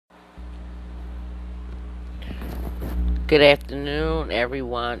Good afternoon,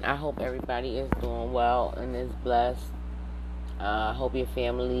 everyone. I hope everybody is doing well and is blessed. I hope your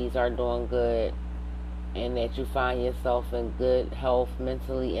families are doing good and that you find yourself in good health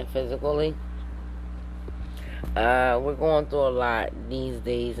mentally and physically. We're going through a lot these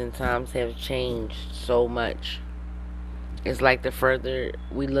days, and times have changed so much. It's like the further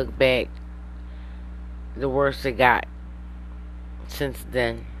we look back, the worse it got since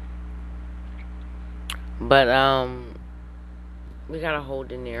then. But we gotta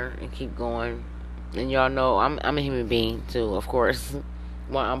hold in there and keep going. And y'all know I'm a human being too, of course.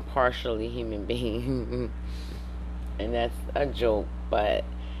 Well, I'm partially human being, and that's a joke. But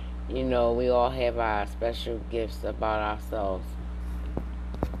we all have our special gifts about ourselves.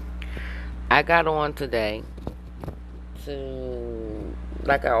 I got on today to,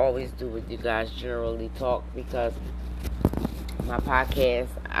 like I always do with you guys, generally talk, because my podcast,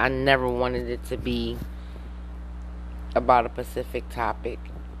 I never wanted it to be about a specific topic,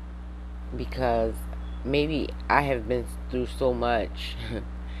 because maybe I have been through so much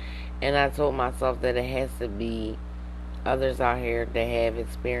and I told myself that it has to be others out here that have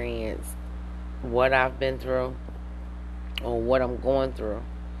experienced what I've been through or what I'm going through.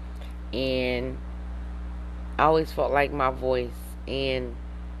 And I always felt like my voice and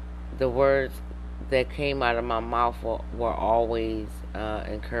the words that came out of my mouth were always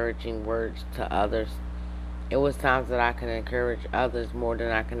encouraging words to others. It was times that I can encourage others more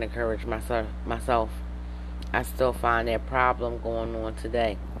than I can encourage myself. I still find that problem going on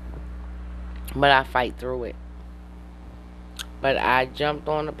today, but I fight through it. But I jumped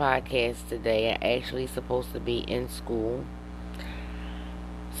on the podcast today. I actually supposed to be in school,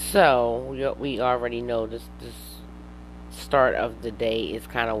 so we already know this start of the day is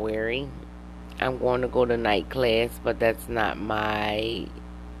kind of weary. I'm going to go to night class, but that's not my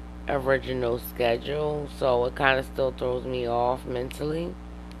original schedule, so it kind of still throws me off mentally.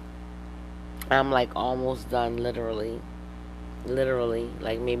 I'm like almost done, literally,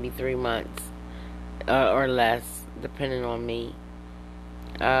 like maybe 3 months or less, depending on me.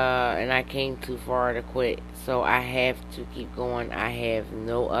 And I came too far to quit, so I have to keep going. I have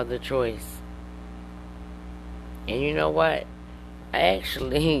no other choice. And you know what?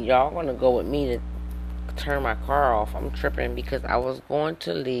 Y'all gonna go with me to turn my car off. I'm tripping because I was going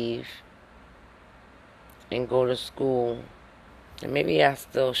to leave and go to school, and maybe I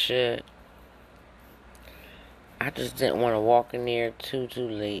still should. I just didn't want to walk in there too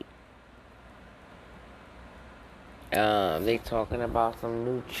late. They talking about some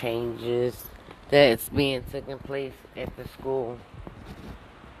new changes that's being taken place at the school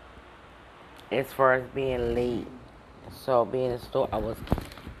as far as being late. So being in the store, I was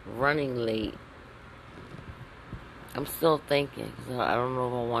running late. I'm still thinking, so I don't know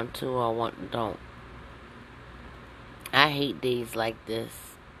if I want to or don't. I hate days like this,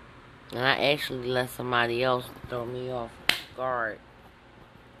 and I actually let somebody else throw me off guard.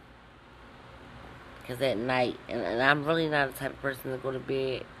 Because at night, and I'm really not the type of person to go to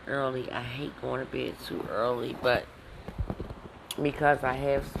bed early. I hate going to bed too early, but because I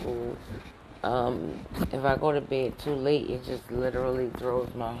have school, if I go to bed too late, it just literally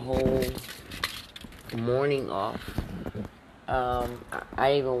throws my whole morning off.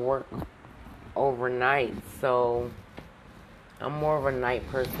 I even work overnight, so I'm more of a night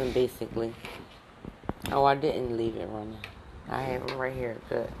person, basically. Oh, I didn't leave it running. I have it right here.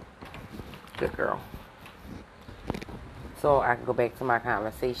 Good girl. So I can go back to my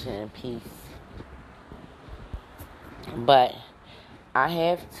conversation in peace. But I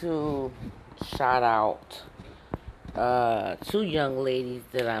have to shout out two young ladies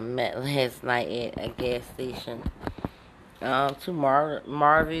that I met last night at a gas station. Two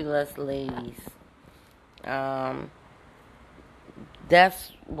marvelous ladies.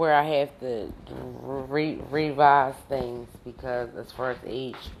 That's where I have to revise things, because as far as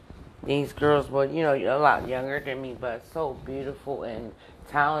age, these girls were, a lot younger than me, but so beautiful and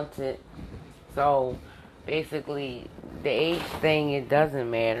talented. So basically, the age thing, it doesn't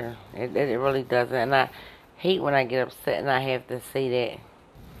matter. It really doesn't. And I hate when I get upset and I have to say that,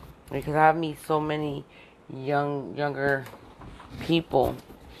 because I meet so many younger people,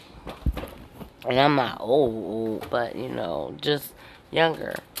 and I'm not old, but just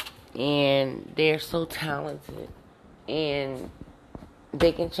younger, and they're so talented, and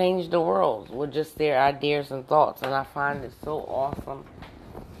they can change the world with just their ideas and thoughts. And I find it so awesome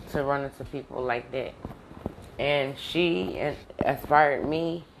to run into people like that. And she inspired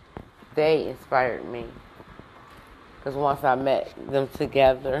me. They inspired me. Because once I met them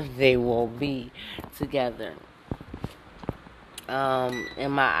together, they will be together.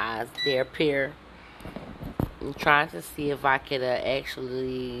 In my eyes, they're pure. I'm trying to see if I could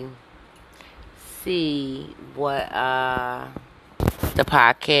actually see what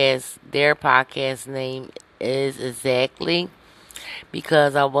their podcast name is exactly,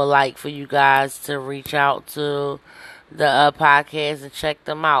 because I would like for you guys to reach out to the podcast and check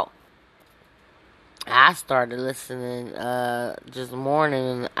them out. I started listening just morning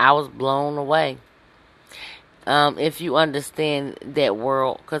and I was blown away. If you understand that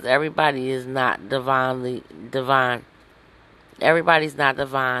world, because everybody is not divinely divine. Everybody's not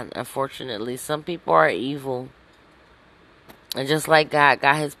divine, unfortunately. Some people are evil. And just like God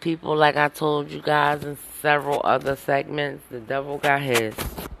got his people, like I told you guys in several other segments, the devil got his.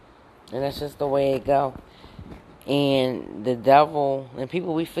 And that's just the way it go. And the devil, and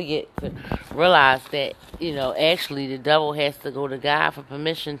people, we forget to realize that, actually the devil has to go to God for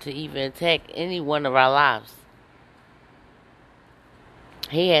permission to even attack any one of our lives.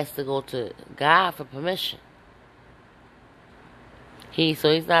 He has to go to God for permission.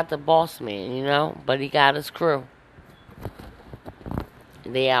 So he's not the boss man, but he got his crew.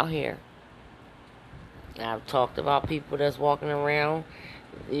 They out here. I've talked about people that's walking around,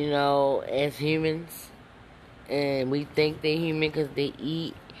 as humans. And we think they're human because they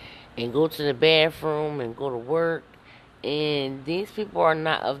eat and go to the bathroom and go to work. And these people are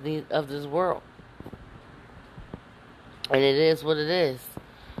not of this world. And it is what it is.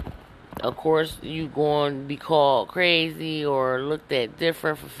 Of course, you going to be called crazy or looked at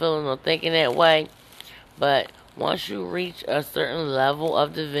different for feeling or thinking that way. But once you reach a certain level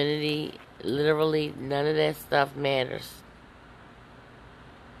of divinity, literally none of that stuff matters.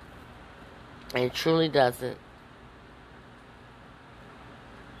 It truly doesn't.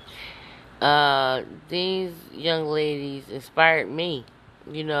 These young ladies inspired me,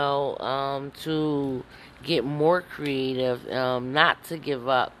 to get more creative, not to give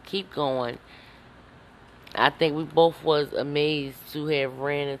up, keep going. I think we both was amazed to have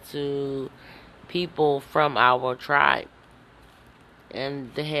ran into people from our tribe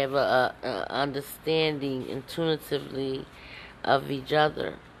and to have a understanding intuitively of each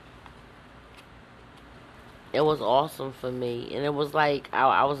other. It was awesome for me, and it was like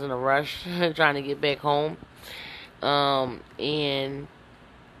I was in a rush trying to get back home, and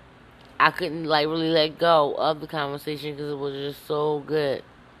I couldn't really let go of the conversation because it was just so good,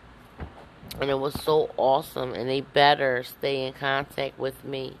 and it was so awesome, and they better stay in contact with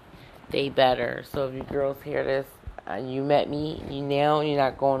me. They better. So if you girls hear this, you met me, you're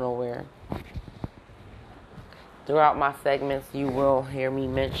not going nowhere. Throughout my segments, you will hear me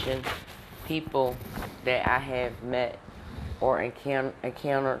mention people that I have met or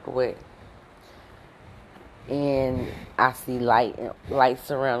encountered with, and I see lights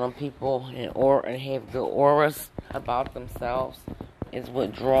surrounding people and have good auras about themselves is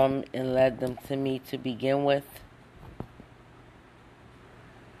what drew them and led them to me to begin with.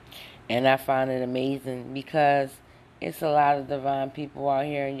 And I find it amazing because it's a lot of divine people out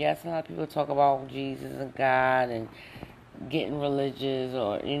here, and yes, a lot of people talk about Jesus and God and getting religious,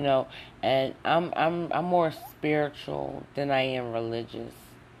 or and I'm more spiritual than I am religious.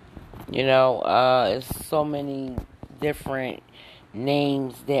 It's so many different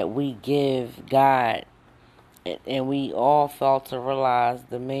names that we give God, and we all fail to realize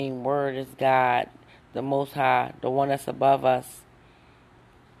the main word is God, the Most High, the one that's above us,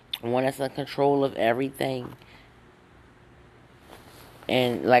 the one that's in control of everything.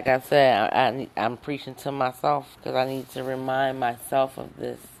 And like I said, I'm preaching to myself because I need to remind myself of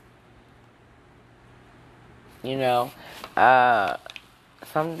this.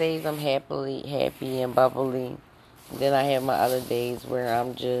 Some days I'm happy and bubbly. Then I have my other days where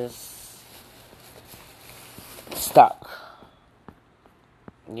I'm just stuck.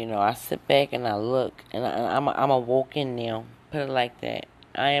 I sit back and I look, and I'm awoken now. Put it like that.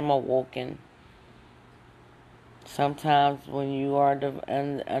 I am awoken. Sometimes when you are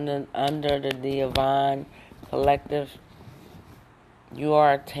under the divine collective, you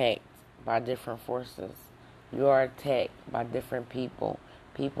are attacked by different forces. You are attacked by different people.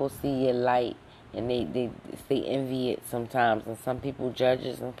 People see your light and they envy it sometimes. And some people judge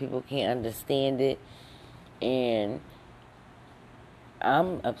it, some people can't understand it. And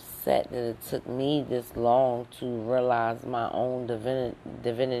I'm upset that it took me this long to realize my own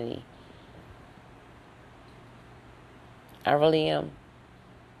divinity. I really am.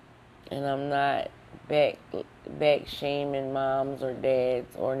 And I'm not back shaming moms or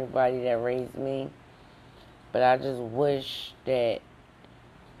dads or anybody that raised me. But I just wish that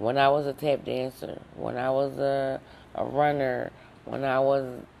when I was a tap dancer, when I was a runner, when I was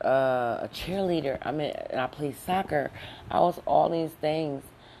a cheerleader, and I played soccer, I was all these things.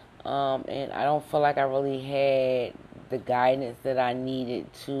 And I don't feel like I really had the guidance that I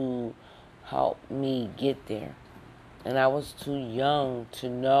needed to help me get there. And I was too young to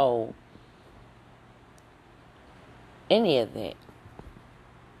know any of that.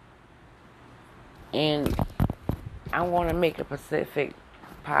 And I want to make a Pacific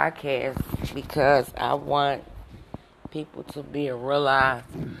podcast because I want people to be aware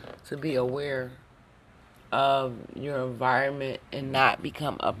of your environment and not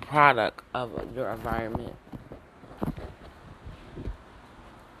become a product of your environment.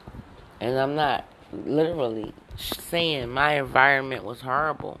 And I'm not literally saying my environment was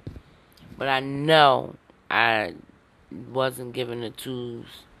horrible, but I know I wasn't given the tools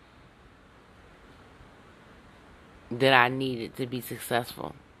that I needed to be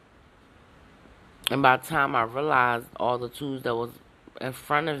successful. And by the time I realized all the tools that was in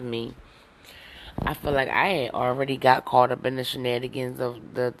front of me, I feel like I had already got caught up in the shenanigans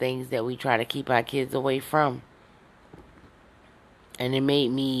of the things that we try to keep our kids away from. And it made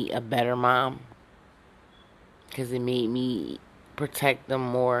me a better mom. Because it made me protect them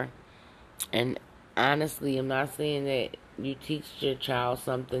more. And honestly, I'm not saying that you teach your child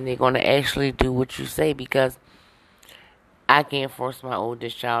something, they're going to actually do what you say. Because I can't force my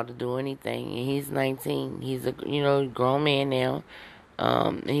oldest child to do anything. And he's 19. He's a grown man now.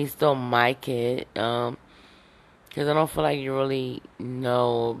 And he's still my kid. Because I don't feel like you really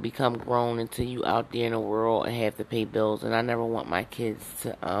become grown until you out there in the world and have to pay bills. And I never want my kids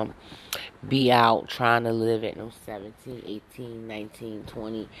to be out trying to live at no 17, 18, 19,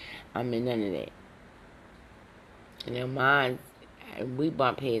 20. I'm in none of that. And then mine, we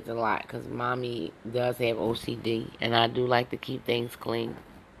bump heads a lot because mommy does have OCD. And I do like to keep things clean.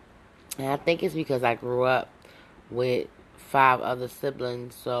 And I think it's because I grew up with 5 other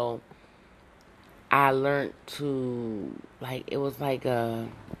siblings. So I learned to, it was like a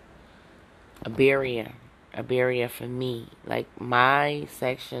barrier for me. Like, my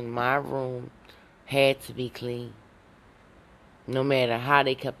section, my room had to be clean, no matter how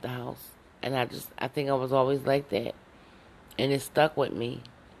they kept the house. And I think I was always like that. And it stuck with me.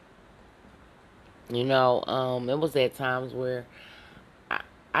 It was at times where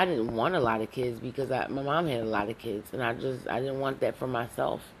I didn't want a lot of kids because my mom had a lot of kids. And I didn't want that for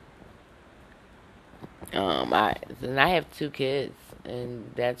myself. I have 2 kids,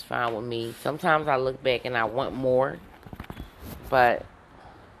 and that's fine with me. Sometimes I look back and I want more, but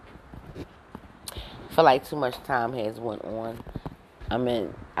I feel like too much time has went on.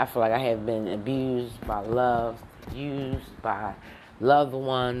 I feel like I have been abused by love, used by loved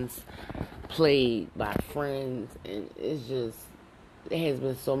ones, played by friends, and there has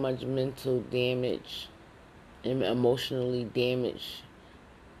been so much mental damage and emotionally damage,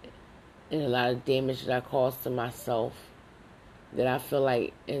 and a lot of damage that I caused to myself, that I feel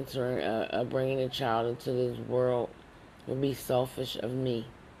like bringing a child into this world would be selfish of me.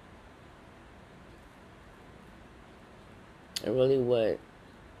 It really would.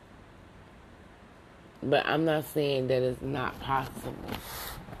 But I'm not saying that it's not possible.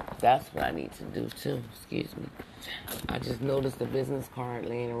 That's what I need to do too. Excuse me. I just noticed a business card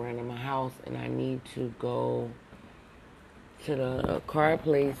laying around in my house, and I need to go to the car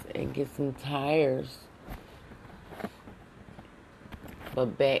place and get some tires.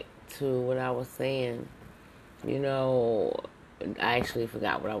 But back to what I was saying, I actually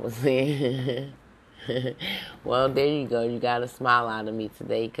forgot what I was saying. Well, there you go. You got a smile out of me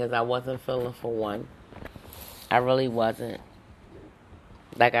today because I wasn't feeling for one. I really wasn't.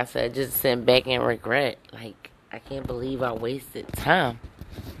 Like I said, just sitting back and regret. Like, I can't believe I wasted time.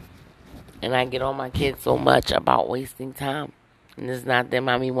 And I get on my kids so much about wasting time. And it's not that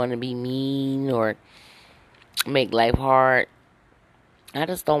mommy want to be mean or make life hard. I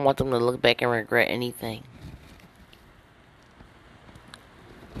just don't want them to look back and regret anything.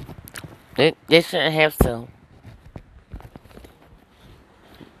 They shouldn't have to.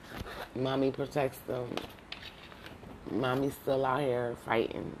 Mommy protects them. Mommy's still out here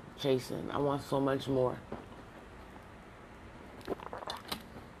fighting, chasing. I want so much more.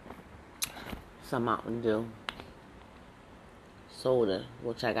 Some Mountain Dew. Soda,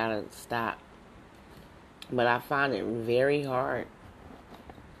 which I gotta stop. But I find it very hard.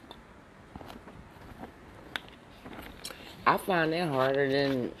 I find it harder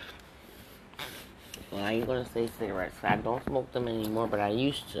than, well, I ain't gonna say cigarettes. I don't smoke them anymore, but I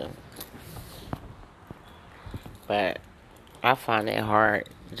used to. But I find it hard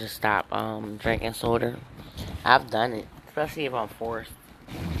to stop drinking soda. I've done it, especially if I'm forced.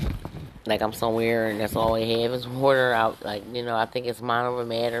 Like, I'm somewhere and that's all I have is water. I think it's mind over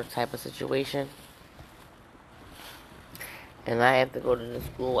matter type of situation. And I have to go to the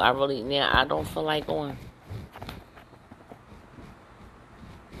school. I don't feel like going.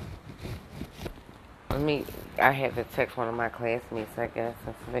 I have to text one of my classmates, I guess,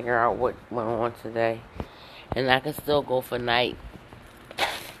 and figure out what went on today. And I can still go for night.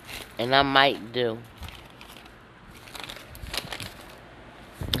 And I might do.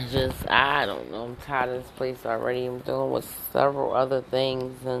 I don't know. I'm tired of this place already. I'm dealing with several other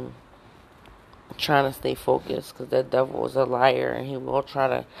things and trying to stay focused because that devil is a liar and he will try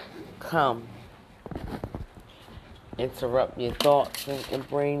to come, interrupt your thoughts and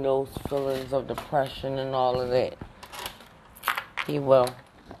bring those feelings of depression and all of that. He will.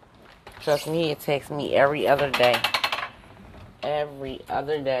 Trust me, he attacks me every other day. Every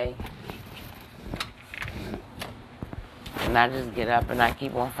other day. And I just get up and I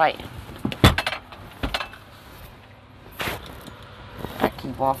keep on fighting. I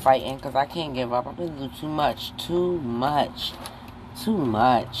keep on fighting because I can't give up. I've been through too much.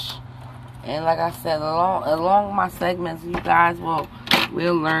 And like I said, along my segments, you guys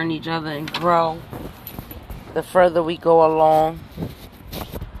we'll learn each other and grow the further we go along.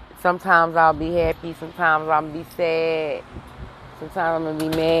 Sometimes I'll be happy, sometimes I'll be sad, sometimes I'm going to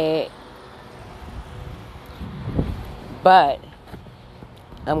be mad. But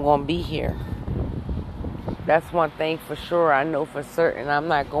I'm going to be here. That's one thing for sure. I know for certain I'm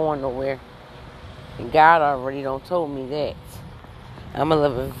not going nowhere. And God already done told me that. I'm going to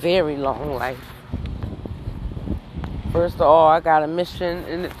live a very long life. First of all, I got a mission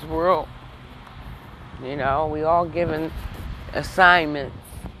in this world. You know, we all given assignments.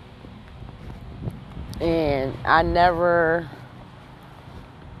 And I never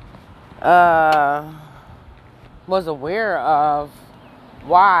was aware of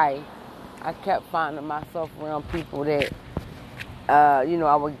why I kept finding myself around people that,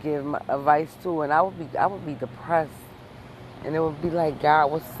 I would give my advice to, and I would be depressed. And it would be like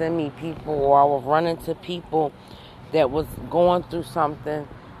God would send me people, or I would run into people that was going through something,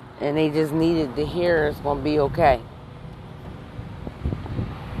 and they just needed to hear it's going to be okay.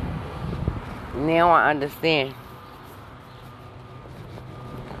 Now I understand.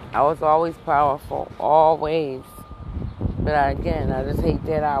 I was always powerful, always. But I just hate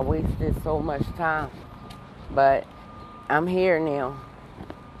that I wasted so much time. But I'm here now.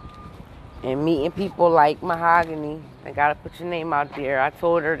 And meeting people like Mahogany. I gotta put your name out there. I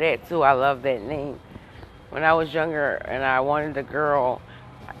told her that too. I love that name. When I was younger and I wanted a girl,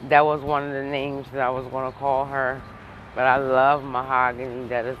 that was one of the names that I was gonna call her. But I love Mahogany.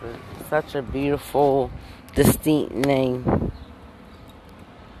 That is such a beautiful, distinct name.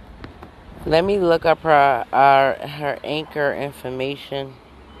 Let me look up her Anchor information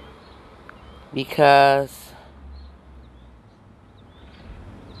because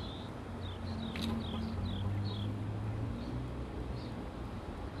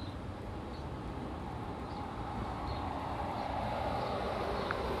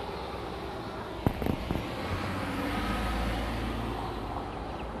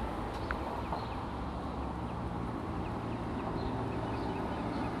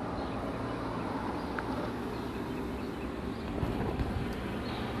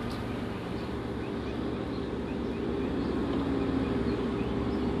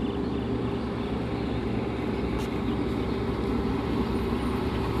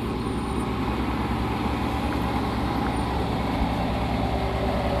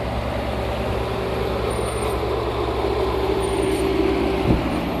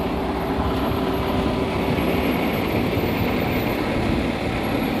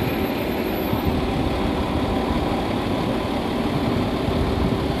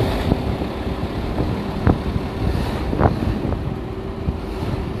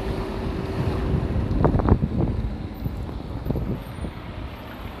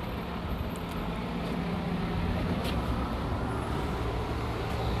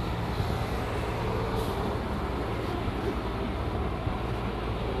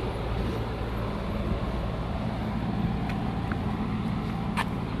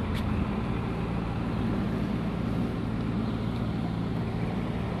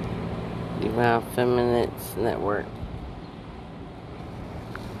Divine Feminines Network.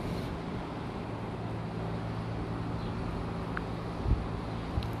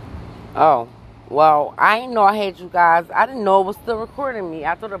 Oh, well, I didn't know I had you guys. I didn't know it was still recording me.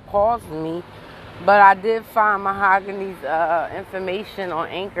 I thought it paused me. But I did find Mahogany's information on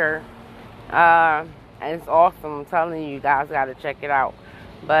Anchor. And it's awesome. I'm telling you, you guys got to check it out.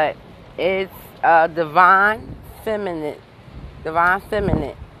 But it's Divine Feminine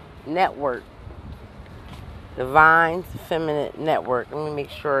Network. Divine Feminine Network. Let me make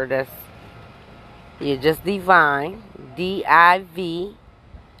sure you're just Divine. Divine,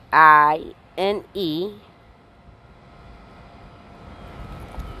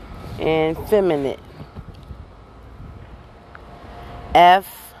 and feminine,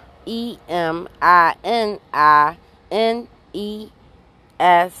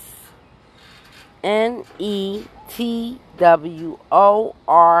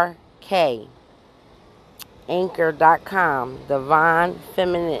 Anchor.com, Divine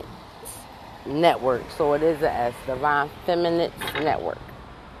Feminine Network. So it is a S, Divine Feminine Network.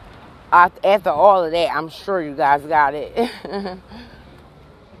 After all of that, I'm sure you guys got it.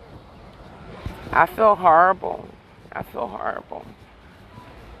 I feel horrible. And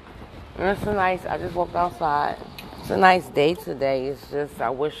it's I just walked outside. It's a nice day today. It's just, I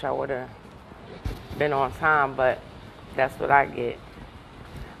wish I would have been on time, but that's what I get.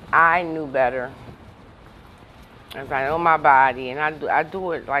 I knew better. As I know my body, and I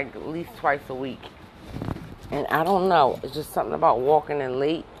do it like at least twice a week. And I don't know. It's just something about walking in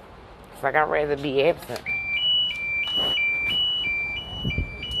late. It's like I'd rather be absent.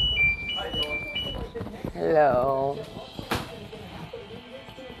 Hello.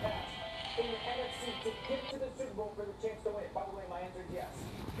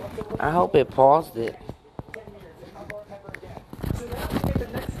 I hope it paused it.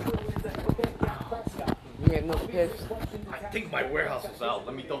 You have no pictures? I think my warehouse is out.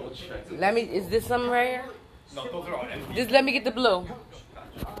 Let me double check. Is this something right here? No, those are all empty. Just let me get the blue. Let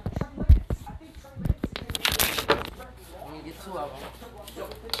me get two of them.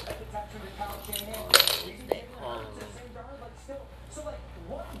 So, like,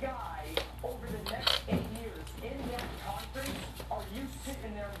 what guy over the next 8 years in that conference are you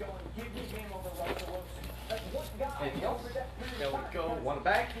sitting there going, give me game over Russell Wilson? Like, what guy over that period There of we time? go. One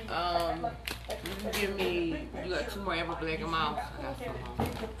back. You can give me, you got two more apple black and mouse. I got some. It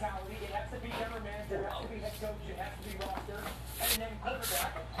has to be general manager, it has to be head coach, it has to be roster, and then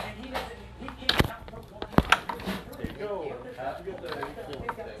quarterback, and he can't count for one. There you go. Have a good day.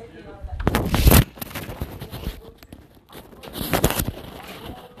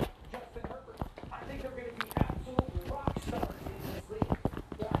 Justin Herbert. I think they're going to be absolute rock stars in this league.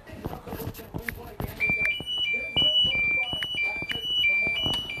 But I think Russell Wilson wins one again because there's no qualifying Patrick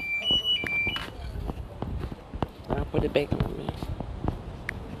Mahomes. I'll put it back on me.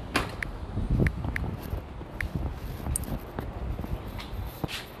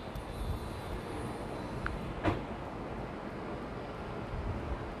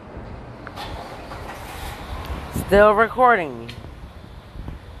 Still recording me.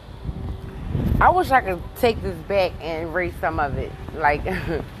 I wish I could take this back and erase some of it. Like,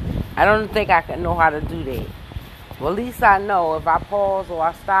 I don't think I could know how to do that. Well, at least I know if I pause or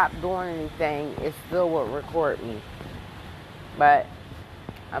I stop doing anything, it still would record me. But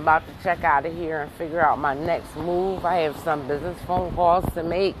I'm about to check out of here and figure out my next move. I have some business phone calls to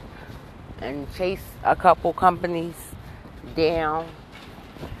make and chase a couple companies down.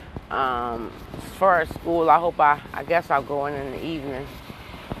 As far as school, I guess I'll go in the evening.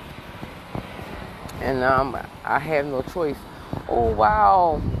 And I have no choice. Oh,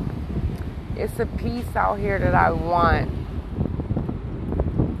 wow. It's a piece out here that I want.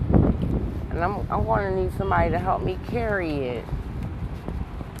 And I'm going to need somebody to help me carry it.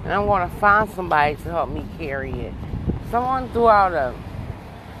 And I'm going to find somebody to help me carry it. Someone threw out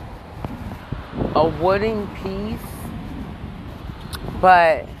a wooden piece.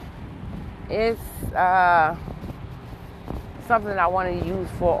 But it's something I want to use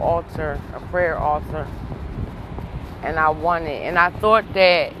for a prayer altar. And I want it. And I thought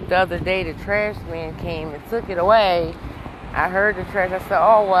that the other day the trash man came and took it away. I heard the trash. I said,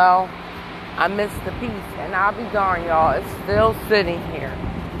 oh, well, I missed the piece. And I'll be darned, y'all. It's still sitting here.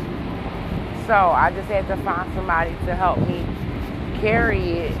 So I just had to find somebody to help me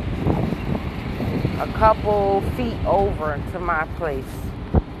carry it a couple feet over to my place.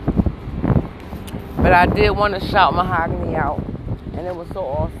 But I did want to shout Mahogany out. And it was so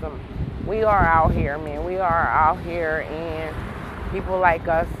awesome. We are out here, man. We are out here, and people like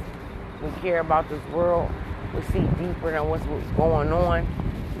us, we care about this world. We see deeper than what's going on.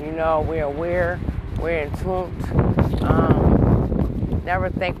 You know, we're aware. We're in tune. Never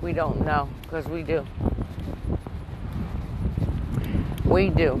think we don't know, because we do. We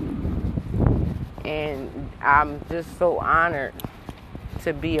do. And I'm just so honored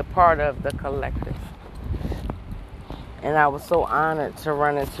to be a part of the collective. And I was so honored to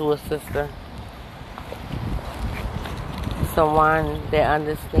run into a sister. Someone that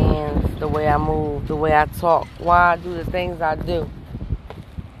understands the way I move, the way I talk, why I do the things I do.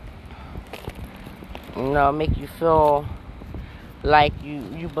 You know, make you feel like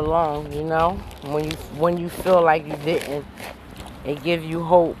you belong, you know? When you feel like you didn't, it gives you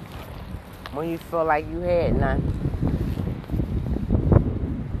hope. When you feel like you had none.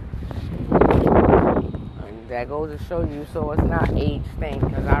 And that goes to show you, so it's not age thing,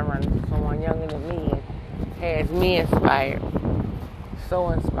 because I run into someone younger than me and has me inspired.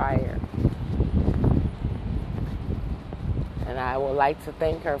 So inspired. And I would like to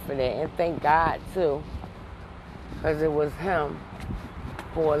thank her for that, and thank God too, because it was him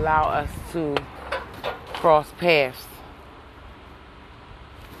who allowed us to cross paths.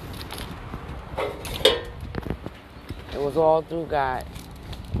 It was all through God.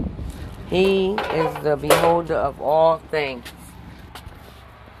 He is the beholder of all things.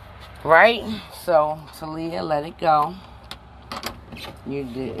 Right? So, Talia, let it go. You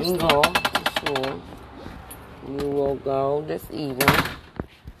didn't go to school. You will go this evening.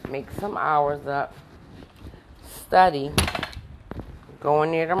 Make some hours up. Study. Go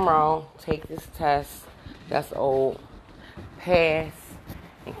in there tomorrow. Take this test. That's old. Pass.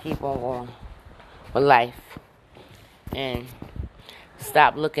 And keep on going with life. And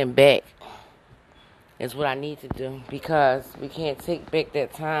stop looking back is what I need to do, because we can't take back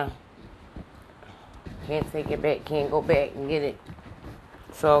that time. Can't take it back. Can't go back and get it.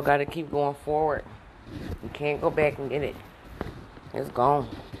 So got to keep going forward. You can't go back and get it. It's gone.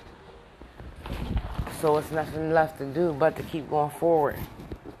 So it's nothing left to do but to keep going forward.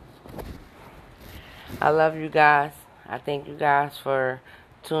 I love you guys. I thank you guys for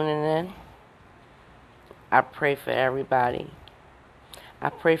tuning in. I pray for everybody. I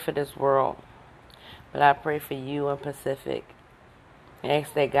pray for this world. But I pray for you in Pacific. I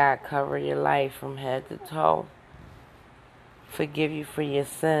ask that God cover your life from head to toe. Forgive you for your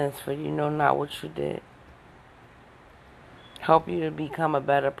sins, for you know not what you did. Help you to become a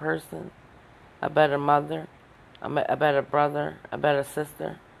better person, a better mother, a better brother, a better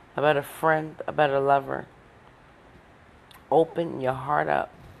sister, a better friend, a better lover. Open your heart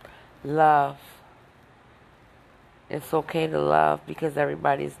up. Love. It's okay to love, because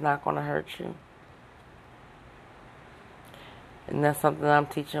everybody's not going to hurt you. And that's something I'm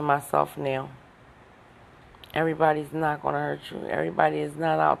teaching myself now. Everybody's not going to hurt you. Everybody is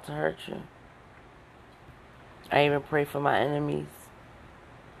not out to hurt you. I even pray for my enemies.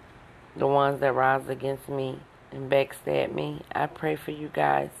 The ones that rise against me and backstab me. I pray for you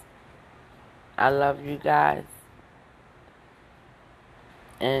guys. I love you guys.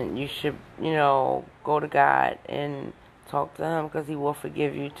 And you should, go to God and talk to Him, because He will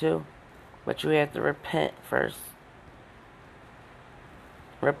forgive you too. But you have to repent first.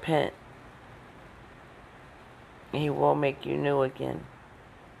 Repent. And He will make you new again.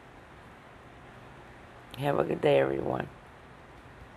 Have a good day, everyone.